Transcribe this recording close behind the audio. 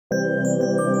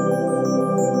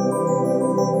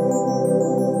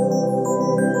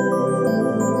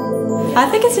I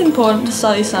think it's important to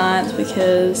study science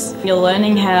because you're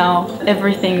learning how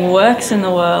everything works in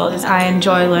the world. I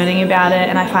enjoy learning about it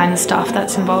and I find the stuff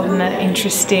that's involved in it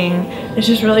interesting. It's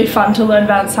just really fun to learn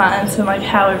about science and like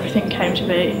how everything came to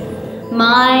be.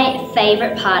 My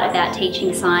favourite part about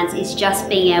teaching science is just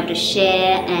being able to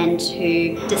share and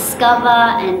to discover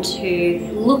and to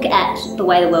look at the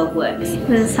way the world works.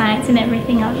 There's science in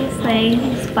everything, obviously.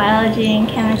 It's biology and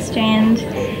chemistry, and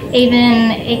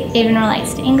it even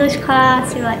relates to English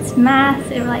class, it relates to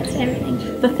maths, it relates to everything.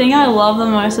 The thing I love the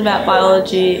most about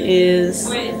biology is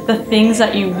the things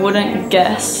that you wouldn't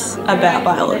guess about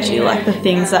biology, like the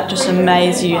things that just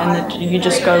amaze you and that you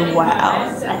just go, wow.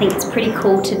 I think it's pretty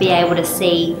cool to be able to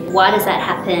see why does that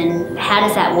happen, how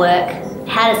does that work,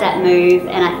 how does that move,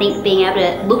 and I think being able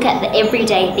to look at the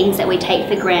everyday things that we take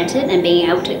for granted and being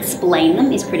able to explain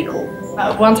them is pretty cool.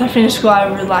 Once I finish school,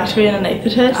 I would like to be an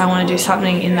anaesthetist. I want to do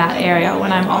something in that area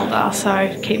when I'm older,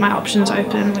 so keep my options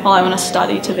open. Well, I want to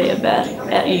study to be a vet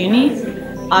at uni.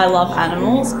 I love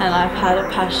animals and I've had a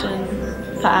passion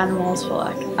for animals for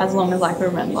like as long as I can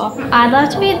remember. I'd love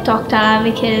to be a doctor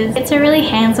because it's a really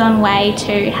hands-on way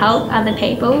to help other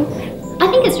people. I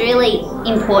think it's really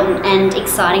important and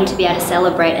exciting to be able to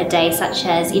celebrate a day such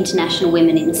as International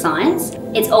Women in Science.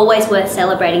 It's always worth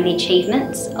celebrating the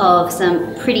achievements of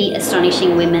some pretty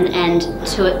astonishing women and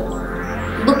to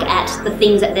look at the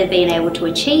things that they've been able to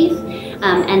achieve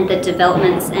and the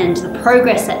developments and the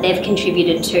progress that they've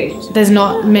contributed to. There's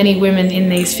not many women in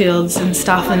these fields and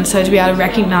stuff, and so to be able to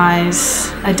recognise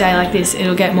a day like this,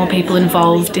 it'll get more people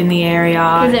involved in the area.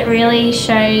 Because it really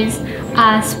shows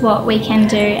us what we can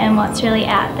do and what's really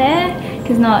out there,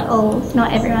 because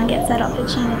not everyone gets that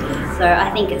opportunity. So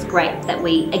I think it's great that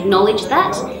we acknowledge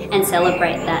that and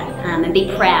celebrate that and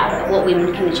be proud of what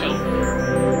women can achieve.